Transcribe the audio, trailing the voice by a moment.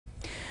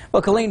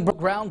Well, Killeen broke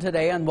ground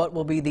today on what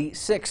will be the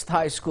 6th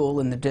high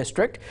school in the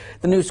district.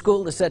 The new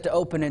school is set to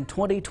open in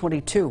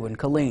 2022 in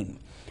Killeen.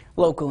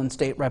 Local and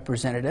state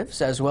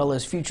representatives, as well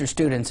as future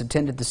students,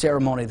 attended the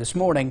ceremony this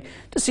morning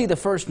to see the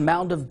first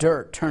mound of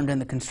dirt turned in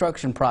the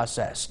construction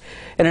process.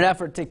 In an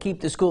effort to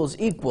keep the schools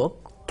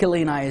equal,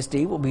 Killeen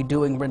ISD will be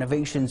doing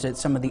renovations at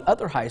some of the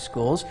other high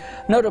schools.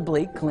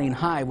 Notably, Killeen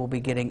High will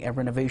be getting a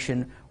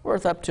renovation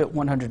worth up to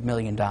 $100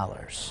 million.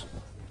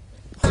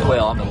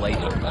 Well, I'm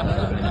elated,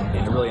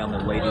 and really I'm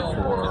elated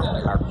for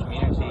our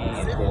community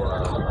and for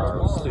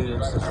our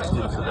students and our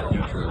students of the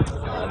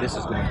future. This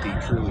is going to be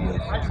truly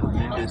a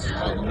tremendous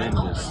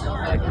campus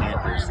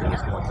that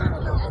is going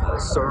to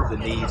serve the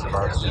needs of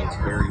our students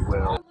very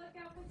well.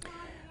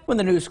 When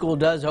the new school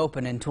does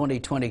open in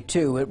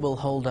 2022, it will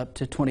hold up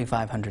to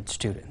 2,500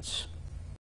 students.